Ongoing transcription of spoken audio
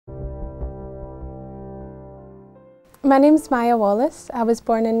My name's Maya Wallace. I was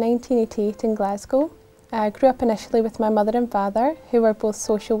born in 1988 in Glasgow. I grew up initially with my mother and father, who were both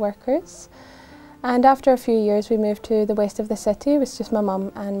social workers. And after a few years we moved to the west of the city. It was just my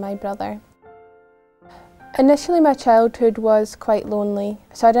mum and my brother. Initially my childhood was quite lonely,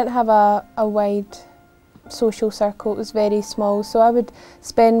 so I didn't have a wide social circle. It was very small, so I would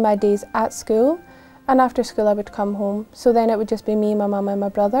spend my days at school, and after school I would come home. So then it would just be me, my mum and my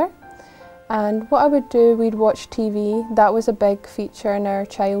brother. And what I would do, we'd watch TV. That was a big feature in our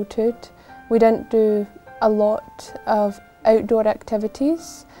childhood. We didn't do a lot of outdoor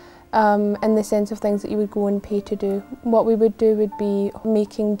activities in the sense of things that you would go and pay to do. What we would do would be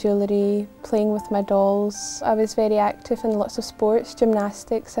making jewellery, playing with my dolls. I was very active in lots of sports,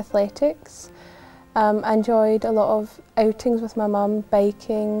 gymnastics, athletics. I enjoyed a lot of outings with my mum,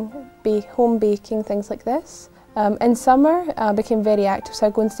 biking, home baking, things like this. In summer I became very active, so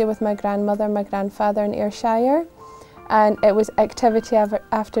I'd go and stay with my grandmother and my grandfather in Ayrshire, and it was activity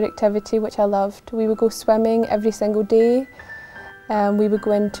after activity which I loved. We would go swimming every single day, we would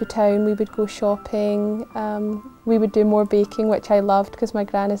go into town, we would go shopping, we would do more baking, which I loved because my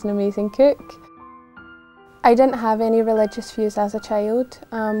gran is an amazing cook. I didn't have any religious views as a child.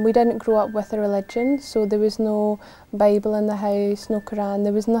 We didn't grow up with a religion, so there was no Bible in the house, no Quran,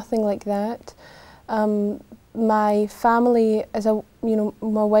 there was nothing like that. My family,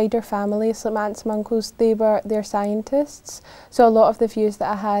 my wider family, so my aunts and uncles, they're scientists, so a lot of the views that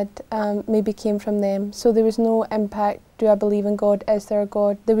I had maybe came from them. So there was no impact, do I believe in God, is there a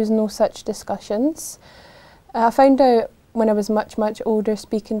God? There was no such discussions. I found out when I was much older,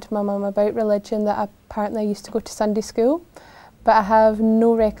 speaking to my mum about religion, that apparently I used to go to Sunday school, but I have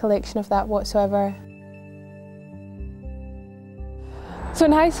no recollection of that whatsoever. So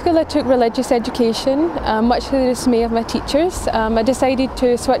in high school I took religious education, much to the dismay of my teachers. I decided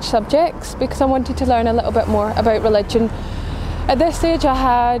to switch subjects because I wanted to learn a little bit more about religion. At this stage I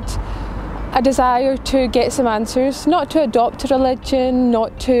had a desire to get some answers, not to adopt a religion,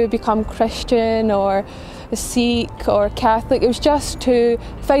 not to become Christian or a Sikh or Catholic. It was just to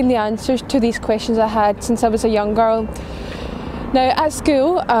find the answers to these questions I had since I was a young girl. Now at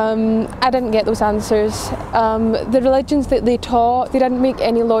school, I didn't get those answers. The religions that they taught, they didn't make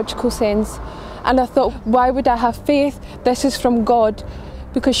any logical sense. And I thought, why would I have faith? This is from God,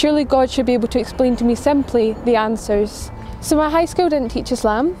 because surely God should be able to explain to me simply the answers. So my high school didn't teach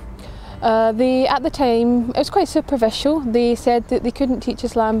Islam. At the time, it was quite superficial. They said that they couldn't teach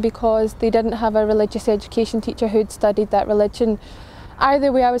Islam because they didn't have a religious education teacher who'd studied that religion.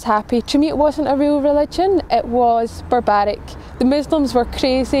 Either way I was happy. To me it wasn't a real religion, it was barbaric. The Muslims were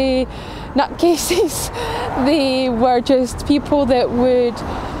crazy nutcases. They were just people that would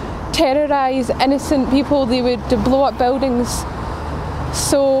terrorise innocent people, they would blow up buildings.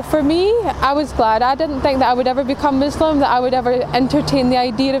 So for me, I was glad. I didn't think that I would ever become Muslim, that I would ever entertain the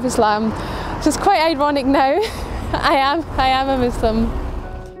idea of Islam. So it's quite ironic now. I am a Muslim.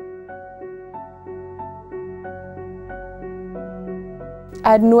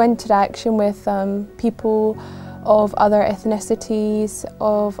 I had no interaction with people of other ethnicities,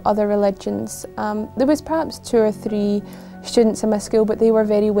 of other religions. There was perhaps 2 or 3 students in my school, but they were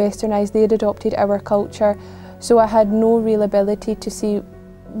very westernised. They had adopted our culture, so I had no real ability to see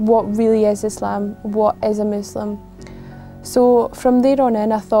what really is Islam, what is a Muslim. So from there on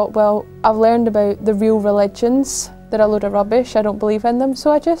in I thought, well, I've learned about the real religions. They're a load of rubbish, I don't believe in them.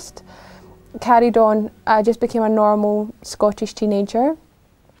 So I just carried on. I just became a normal Scottish teenager.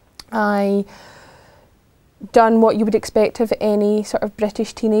 I done what you would expect of any sort of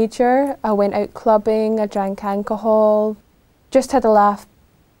British teenager. I went out clubbing, I drank alcohol, just had a laugh.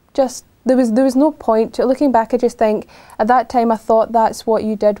 There was no point to it. Looking back, I just think at that time I thought that's what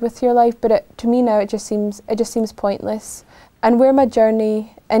you did with your life, but to me now it just seems pointless. And where my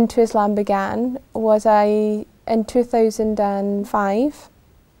journey into Islam began was in 2005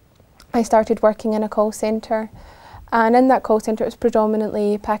 I started working in a call centre. And in that call centre it was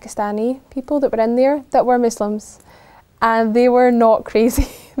predominantly Pakistani people that were in there that were Muslims. And they were not crazy.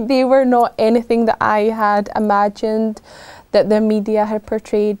 They were not anything that I had imagined, that the media had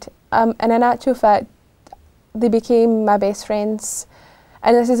portrayed. And in actual fact, they became my best friends.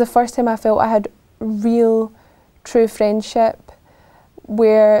 And this is the first time I felt I had real, true friendship,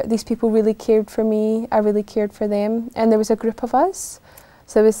 where these people really cared for me, I really cared for them. And there was a group of us.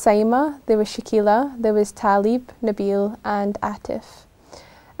 So there was Saima, there was Shakila, there was Talib, Nabil and Atif.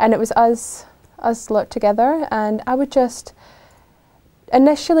 And it was us lot together, and I would just,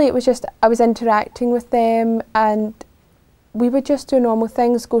 initially it was just, I was interacting with them and we would just do normal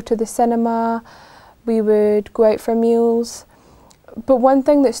things, go to the cinema, we would go out for meals. But one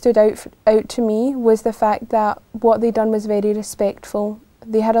thing that stood out to me was the fact that what they'd done was very respectful.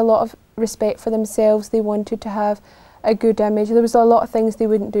 They had a lot of respect for themselves. They wanted to have a good image. There was a lot of things they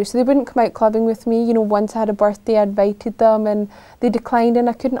wouldn't do. So they wouldn't come out clubbing with me. You know, once I had a birthday, I invited them and they declined, and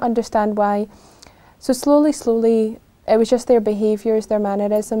I couldn't understand why. So slowly, it was just their behaviours, their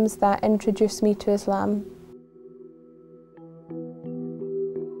mannerisms that introduced me to Islam.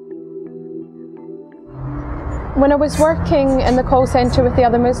 When I was working in the call centre with the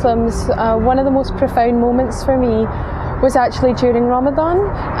other Muslims, one of the most profound moments for me was actually during Ramadan,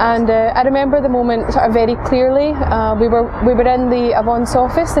 and I remember the moment sort of very clearly. We were in the Avon's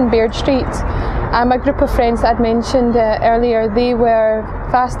office in Baird Street, and my group of friends that I'd mentioned earlier, they were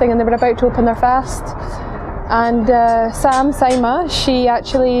fasting and they were about to open their fast. And Saima, she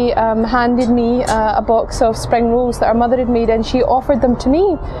actually handed me a box of spring rolls that her mother had made, and she offered them to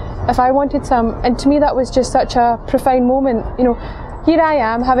me if I wanted some. And to me that was just such a profound moment. You know, here I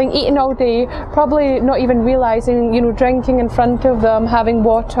am, having eaten all day, probably not even realising, you know, drinking in front of them, having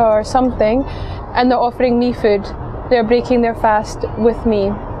water or something, and they're offering me food. They're breaking their fast with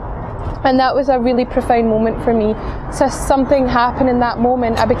me. And that was a really profound moment for me. So something happened in that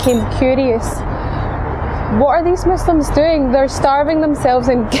moment. I became curious. What are these Muslims doing? They're starving themselves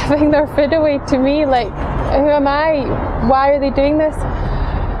and giving their food away to me. Like, who am I? Why are they doing this?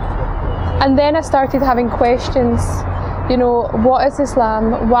 And then I started having questions. You know, what is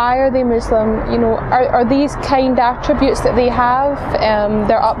Islam? Why are they Muslim? You know, are these kind attributes that they have,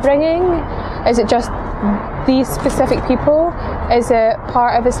 their upbringing? Is it just these specific people? Is it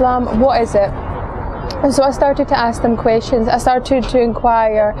part of Islam? What is it? And so I started to ask them questions. I started to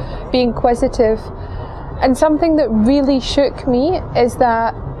inquire, be inquisitive. And something that really shook me is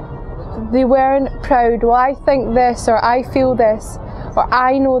that they weren't proud. Well, I think this, or I feel this, or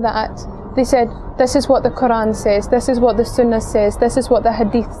I know that. They said, this is what the Quran says, this is what the Sunnah says, this is what the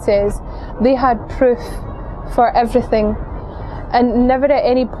Hadith says. They had proof for everything. And never at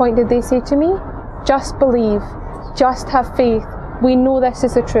any point did they say to me, just believe, just have faith, we know this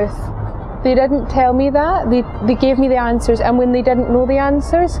is the truth. They didn't tell me that, they gave me the answers, and when they didn't know the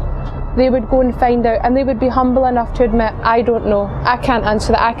answers, they would go and find out, and they would be humble enough to admit, I don't know, I can't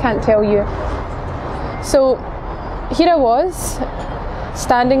answer that, I can't tell you. So here I was,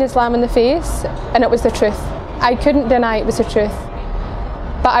 standing Islam in the face, and it was the truth. I couldn't deny it was the truth.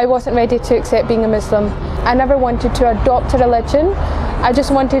 But I wasn't ready to accept being a Muslim. I never wanted to adopt a religion, I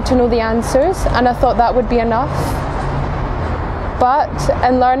just wanted to know the answers, and I thought that would be enough. But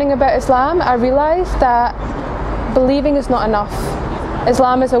in learning about Islam, I realised that believing is not enough.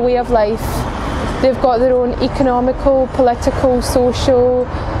 Islam is a way of life. They've got their own economical, political, social,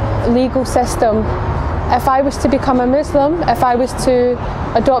 legal system. If I was to become a Muslim, if I was to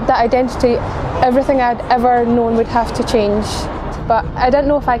adopt that identity, everything I'd ever known would have to change. But I didn't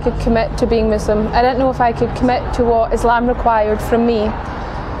know if I could commit to being Muslim. I didn't know if I could commit to what Islam required from me.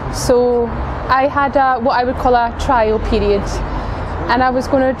 So I had what I would call a trial period. And I was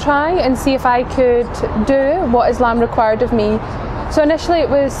going to try and see if I could do what Islam required of me. So initially it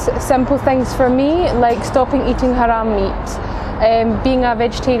was simple things for me, like stopping eating haram meat. Being a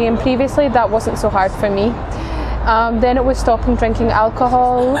vegetarian previously, that wasn't so hard for me. Then it was stopping drinking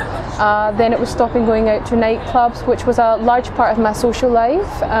alcohol. Then it was stopping going out to nightclubs, which was a large part of my social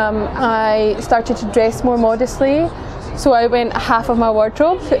life. I started to dress more modestly, so I went half of my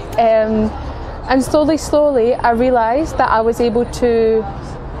wardrobe. And slowly, I realised that I was able to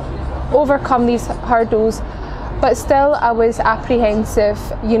overcome these hurdles. But still I was apprehensive,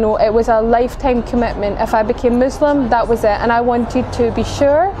 you know, it was a lifetime commitment. If I became Muslim, that was it. And I wanted to be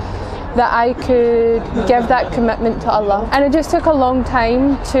sure that I could give that commitment to Allah. And it just took a long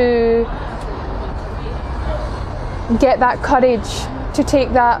time to get that courage, to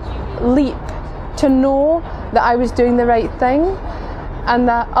take that leap, to know that I was doing the right thing, and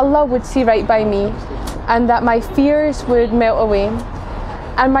that Allah would see right by me, and that my fears would melt away.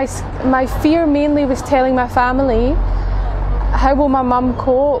 And my fear mainly was telling my family, how will my mum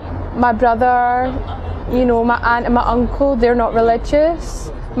cope, my brother, you know, my aunt and my uncle, they're not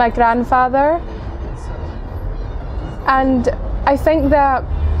religious, my grandfather. And I think that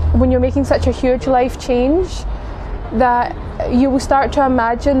when you're making such a huge life change, that you will start to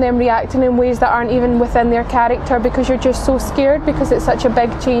imagine them reacting in ways that aren't even within their character, because you're just so scared, because it's such a big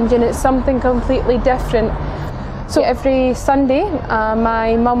change and it's something completely different. So every Sunday,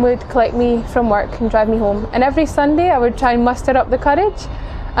 my mum would collect me from work and drive me home. And every Sunday I would try and muster up the courage,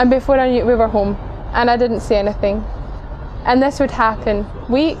 and before I knew it, we were home. And I didn't say anything. And this would happen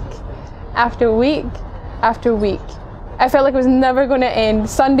week after week after week. I felt like it was never going to end.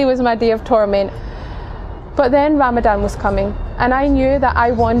 Sunday was my day of torment. But then Ramadan was coming, And I knew that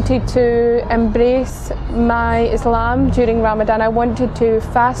I wanted to embrace my Islam during Ramadan. I wanted to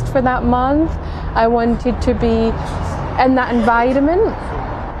fast for that month. I wanted to be in that environment.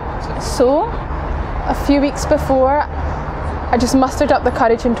 So, a few weeks before, I just mustered up the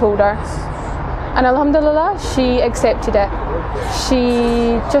courage and told her. And alhamdulillah, she accepted it.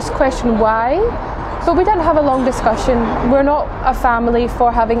 She just questioned why, but we didn't have a long discussion. We're not a family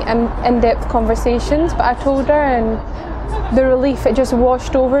for having in-depth conversations, but I told her, and the relief, it just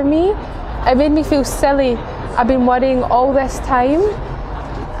washed over me. It made me feel silly. I've been worrying all this time,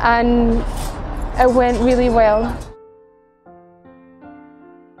 and it went really well.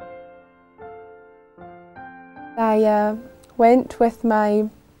 I went with my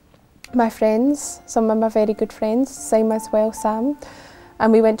friends, some of my very good friends, Sam as well, Sam,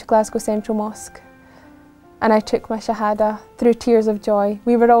 and we went to Glasgow Central Mosque. And I took my Shahada through tears of joy.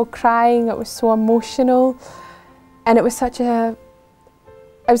 We were all crying, it was so emotional, and it was an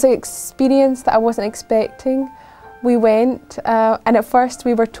experience that I wasn't expecting. We went, and at first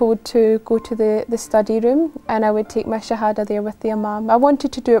we were told to go to the study room, and I would take my Shahada there with the Imam. I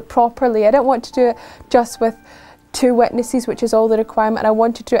wanted to do it properly. I didn't want to do it just with 2 witnesses, which is all the requirement. I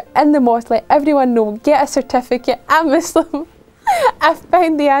wanted to do it in the mosque, let everyone know, get a certificate, I'm Muslim. I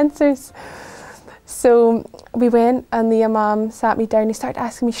found the answers. So we went, and the Imam sat me down. He started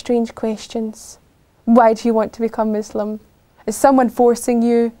asking me strange questions. Why do you want to become Muslim? Is someone forcing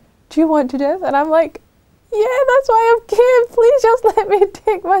you? Do you want to do it? And I'm like, yeah, that's why I'm came. Please just let me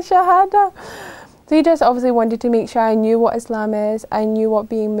take my Shahada. So he just obviously wanted to make sure I knew what Islam is, I knew what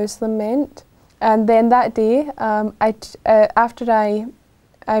being Muslim meant. And then that day, after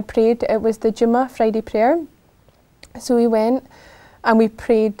I prayed, it was the Jummah, Friday prayer. So we went and we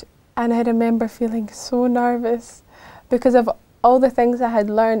prayed, and I remember feeling so nervous because of all the things I had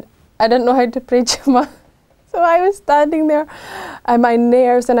learned. I didn't know how to pray Jummah. So I was standing there and my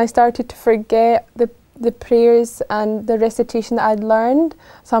nerves, and I started to forget the prayers and the recitation that I'd learned.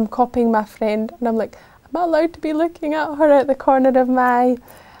 So I'm copying my friend, and I'm like, am I allowed to be looking at her at the corner of my eye?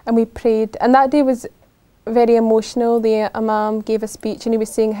 And we prayed, and that day was very emotional. The Imam gave a speech, and he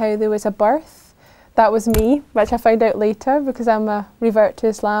was saying how there was a birth. That was me, which I found out later because I'm a revert to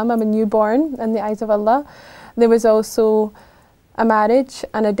Islam. I'm a newborn in the eyes of Allah. There was also a marriage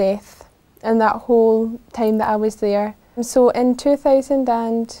and a death, and that whole time that I was there. So in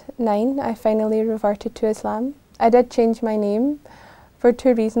 2009, I finally reverted to Islam. I did change my name for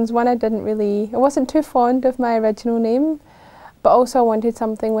 2 reasons. One, I wasn't too fond of my original name, but also I wanted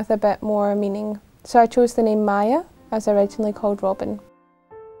something with a bit more meaning. So I chose the name Maya, as originally called Robin.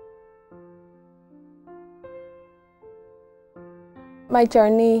 My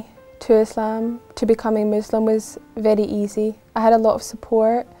journey to Islam, to becoming Muslim, was very easy. I had a lot of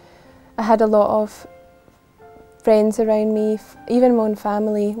support. I had a lot of friends around me, even my own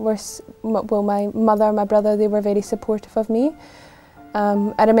family were, well, my mother, my brother, they were very supportive of me.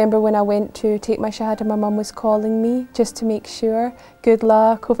 I remember when I went to take my Shahada, my mum was calling me just to make sure, good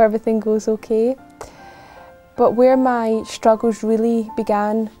luck, hope everything goes okay. But where my struggles really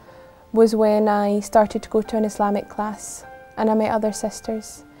began was when I started to go to an Islamic class, and I met other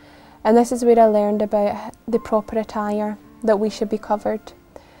sisters. And this is where I learned about the proper attire, that we should be covered.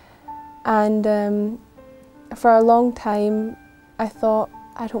 And for a long time I thought,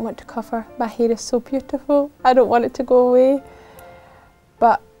 I don't want to cover, my hair is so beautiful, I don't want it to go away.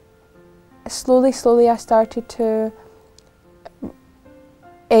 But slowly I started to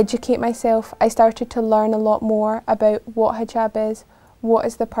educate myself. I started to learn a lot more about what hijab is, what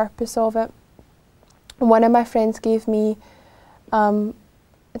is the purpose of it. One of my friends gave me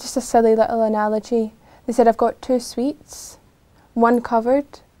just a silly little analogy. They said, I've got 2 sweets, one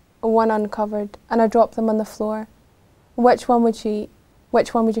covered, one uncovered, and I dropped them on the floor. Which one would you eat?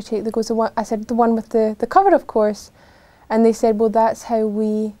 Which one would you take? They goes, the one. I said, the one with the cover, of course. And they said, well, that's how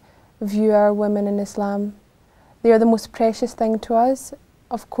we view our women in Islam. They are the most precious thing to us.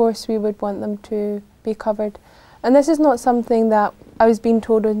 Of course we would want them to be covered. And this is not something that I was being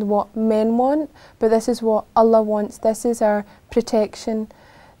told is what men want, but this is what Allah wants. This is our protection.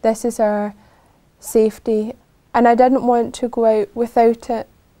 This is our safety. And I didn't want to go out without it.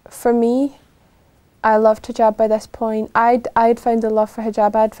 For me, I loved hijab by this point. I'd found a love for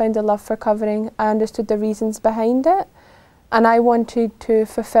hijab, I'd found a love for covering. I understood the reasons behind it, and I wanted to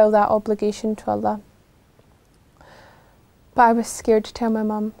fulfill that obligation to Allah. But I was scared to tell my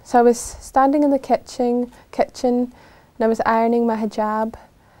mum. So I was standing in the kitchen and I was ironing my hijab,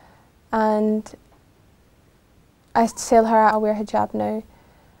 and I tell her I'll wear hijab now.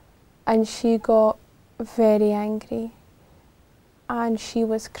 And she got very angry and she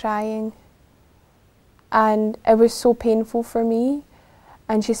was crying. and it was so painful for me.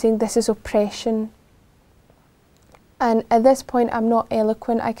 And she's saying, this is oppression. And at this point, I'm not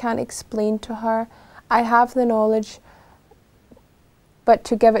eloquent. I can't explain to her. I have the knowledge, but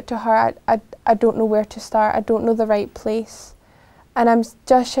to give it to her, I don't know where to start. I don't know the right place. And I'm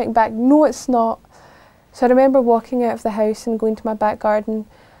just shouting back, no, it's not. So I remember walking out of the house and going to my back garden,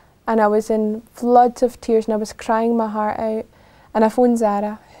 and I was in floods of tears and I was crying my heart out. And I phoned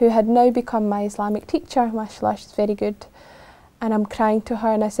Zara, who had now become my Islamic teacher. Mashallah, she's very good. And I'm crying to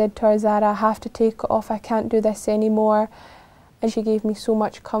her, and I said to her, Zara, I have to take it off. I can't do this anymore. And she gave me so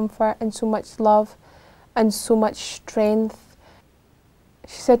much comfort and so much love and so much strength.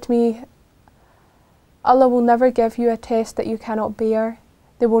 She said to me, Allah will never give you a test that you cannot bear.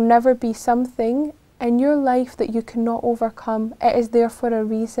 There will never be something in your life that you cannot overcome. It is there for a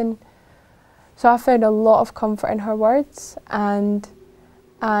reason. So I found a lot of comfort in her words, and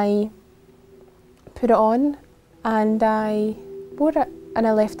I put it on and I wore it and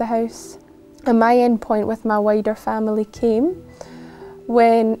I left the house. And my end point with my wider family came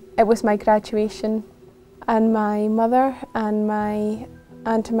when it was my graduation, and my mother and my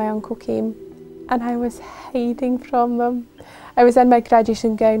aunt and my uncle came, and I was hiding from them. I was in my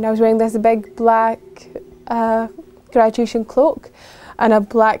graduation gown. I was wearing this big black graduation cloak and a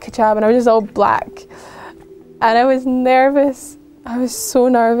black hijab, and I was just all black. And I was nervous. I was so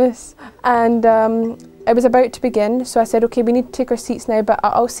nervous. And it was about to begin, so I said, okay, we need to take our seats now, but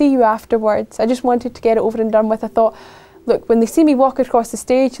I'll see you afterwards. I just wanted to get it over and done with. I thought, look, when they see me walk across the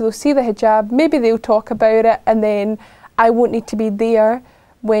stage, they'll see the hijab, maybe they'll talk about it, and then I won't need to be there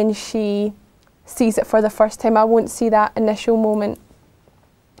when she sees it for the first time. I won't see that initial moment.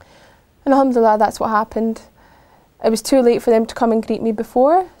 And alhamdulillah, that's what happened. It was too late for them to come and greet me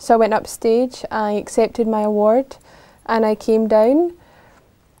before, so I went upstage, I accepted my award, and I came down.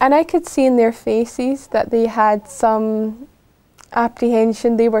 And I could see in their faces that they had some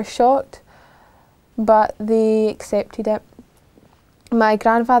apprehension. They were shocked, but they accepted it. My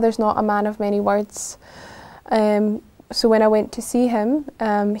grandfather's not a man of many words. So when I went to see him,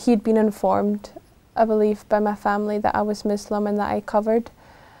 he'd been informed, I believe, by my family that I was Muslim and that I covered.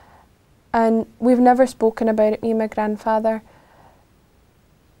 And we've never spoken about it, me and my grandfather.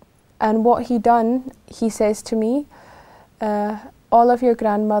 And what he done, he says to me, all of your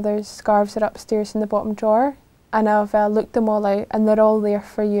grandmother's scarves are upstairs in the bottom drawer, and I've looked them all out, and they're all there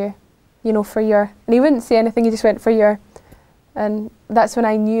for you, you know, for your. And he wouldn't say anything, he just went, for your. And that's when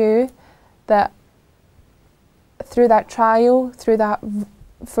I knew that through that trial, through that,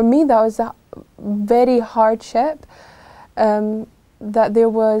 for me that was a very hardship, that there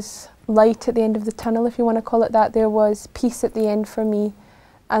was light at the end of the tunnel, if you want to call it that. There was peace at the end for me,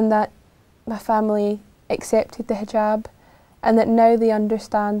 and that my family accepted the hijab, and that now they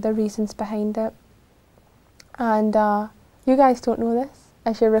understand the reasons behind it. And you guys don't know this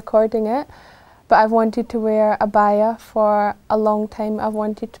as you're recording it, but I've wanted to wear a abaya for a long time. I've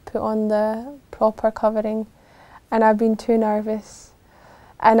wanted to put on the proper covering, and I've been too nervous.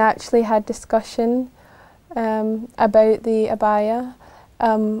 And I actually had discussion about the abaya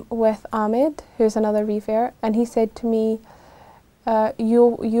with Ahmed, who's another Revert, and he said to me,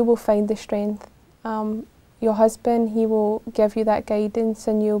 you will find the strength. Your husband, he will give you that guidance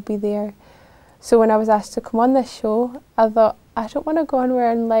and you'll be there. So when I was asked to come on this show, I thought, I don't want to go on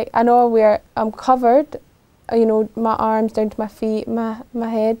wearing, like, I know I'm covered, you know, my arms down to my feet, my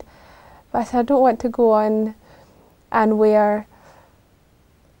head, but I said, I don't want to go on and wear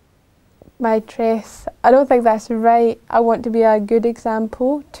my dress. I don't think that's right. I want to be a good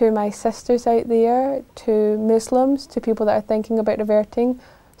example to my sisters out there, to Muslims, to people that are thinking about reverting.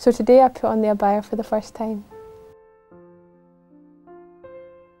 So today I put on the abaya for the first time.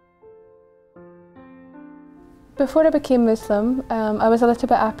 Before I became Muslim, I was a little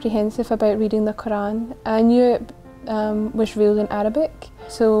bit apprehensive about reading the Quran. I knew it was revealed in Arabic,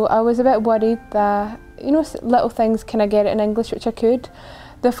 so I was a bit worried that, you know, little things, can I get it in English, which I could.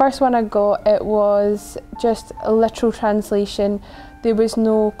 The first one I got, it was just a literal translation. There was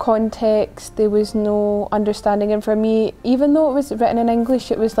no context, there was no understanding, and for me, even though it was written in English,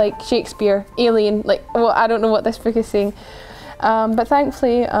 it was like Shakespeare, Alien, like, well, I don't know what this book is saying. But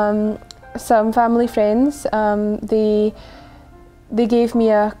thankfully, some family friends, they gave me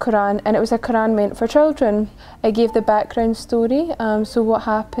a Quran, and it was a Quran meant for children. I gave the background story, so what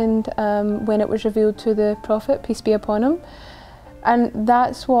happened when it was revealed to the Prophet, peace be upon him. And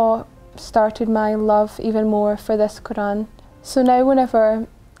that's what started my love even more for this Quran. So now whenever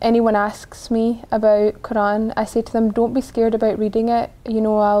anyone asks me about Quran, I say to them, don't be scared about reading it. You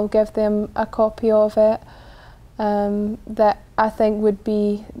know, I'll give them a copy of it that I think would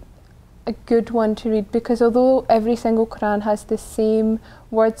be a good one to read, because although every single Quran has the same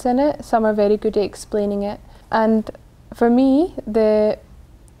words in it, some are very good at explaining it. And for me,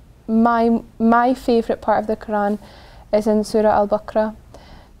 my favourite part of the Quran is in Surah Al-Baqarah.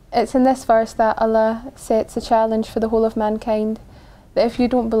 It's in this verse that Allah sets a challenge for the whole of mankind, that if you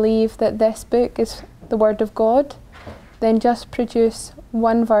don't believe that this book is the word of God, then just produce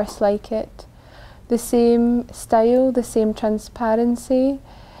one verse like it. The same style, the same transparency.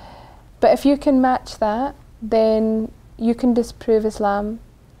 But if you can match that, then you can disprove Islam.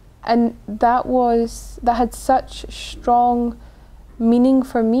 And that had such strong meaning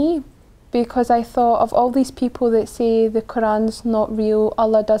for me, because I thought of all these people that say the Quran's not real,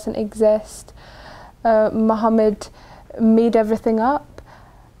 Allah doesn't exist, Muhammad made everything up.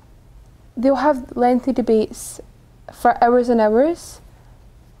 They'll have lengthy debates for hours and hours,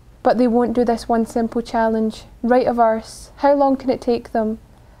 but they won't do this one simple challenge. Write a verse. How long can it take them?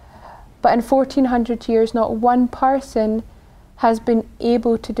 But in 1400 years, not one person has been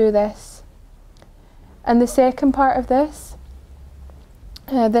able to do this. And the second part of this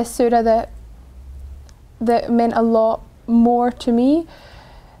surah that meant a lot more to me,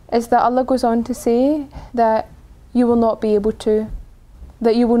 is that Allah goes on to say that you will not be able to,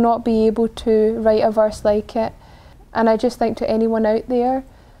 write a verse like it. And I just think to anyone out there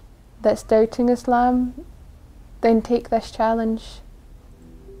that's doubting Islam, then take this challenge.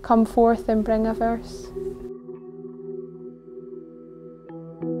 Come forth and bring a verse.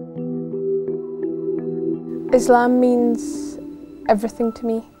 Islam means everything to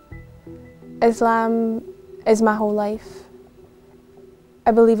me. Islam is my whole life.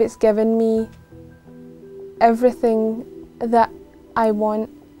 I believe it's given me everything that I want.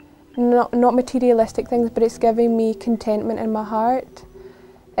 Not materialistic things, but it's giving me contentment in my heart.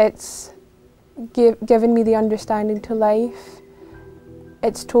 It's given me the understanding to life.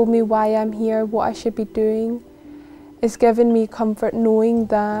 It's told me why I'm here, what I should be doing. It's given me comfort knowing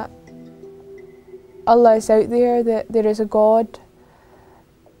that Allah is out there, that there is a God,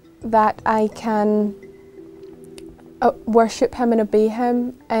 that I can worship Him and obey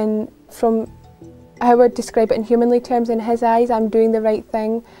Him. And from how I would describe it in humanly terms, in His eyes, I'm doing the right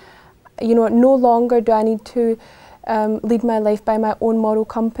thing. You know, no longer do I need to lead my life by my own moral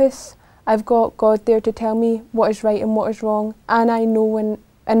compass. I've got God there to tell me what is right and what is wrong, and I know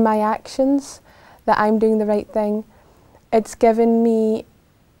in my actions that I'm doing the right thing. It's given me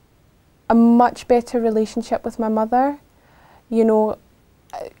a much better relationship with my mother. You know,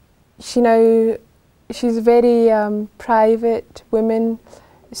 she's a very private woman,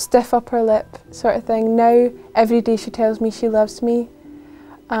 stiff upper lip sort of thing. Now, every day she tells me she loves me.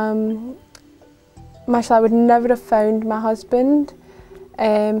 Mashallah, I would never have found my husband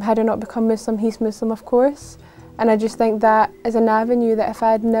had I not become Muslim. He's Muslim, of course. And I just think that is an avenue that if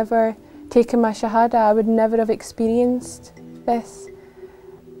I had never taken my Shahada, I would never have experienced this.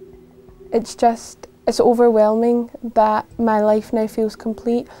 It's overwhelming that my life now feels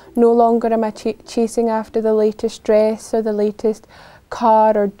complete. No longer am I chasing after the latest dress or the latest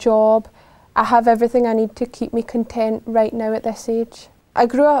car or job. I have everything I need to keep me content right now at this age. I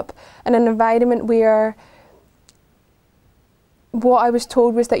grew up in an environment where what I was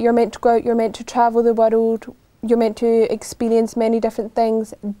told was that you're meant to go out, you're meant to travel the world, you're meant to experience many different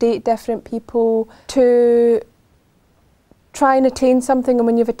things, date different people, to try and attain something, and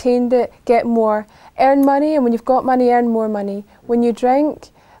when you've attained it, get more. Earn money, and when you've got money, earn more money. When you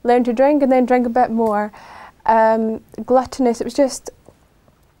drink, learn to drink and then drink a bit more. Gluttonous, it was just,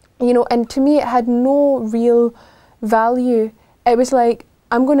 you know, and to me it had no real value. It was like,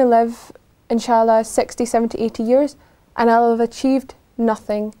 I'm going to live, inshallah, 60, 70, 80 years, and I'll have achieved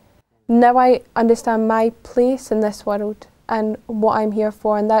nothing. Now I understand my place in this world and what I'm here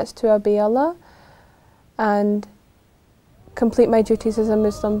for, and that's to obey Allah and complete my duties as a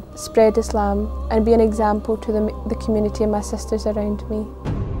Muslim, spread Islam, and be an example to the community and my sisters around me.